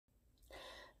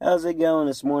How's it going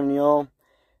this morning, y'all?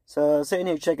 So, sitting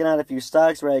here checking out a few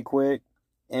stocks right quick,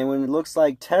 and when it looks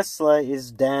like Tesla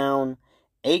is down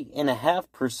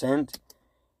 8.5%,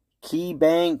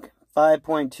 KeyBank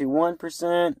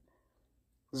 5.21%,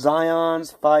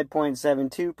 Zion's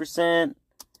 5.72%, and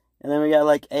then we got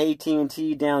like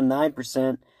AT&T down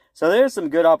 9%. So there's some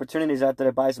good opportunities out there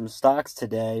to buy some stocks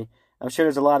today. I'm sure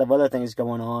there's a lot of other things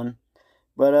going on.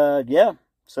 But, yeah,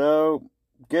 so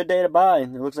good day to buy.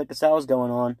 It looks like the sale's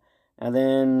going on. And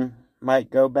then might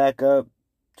go back up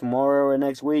tomorrow or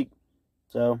next week.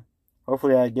 So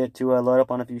hopefully I get to load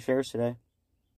up on a few shares today.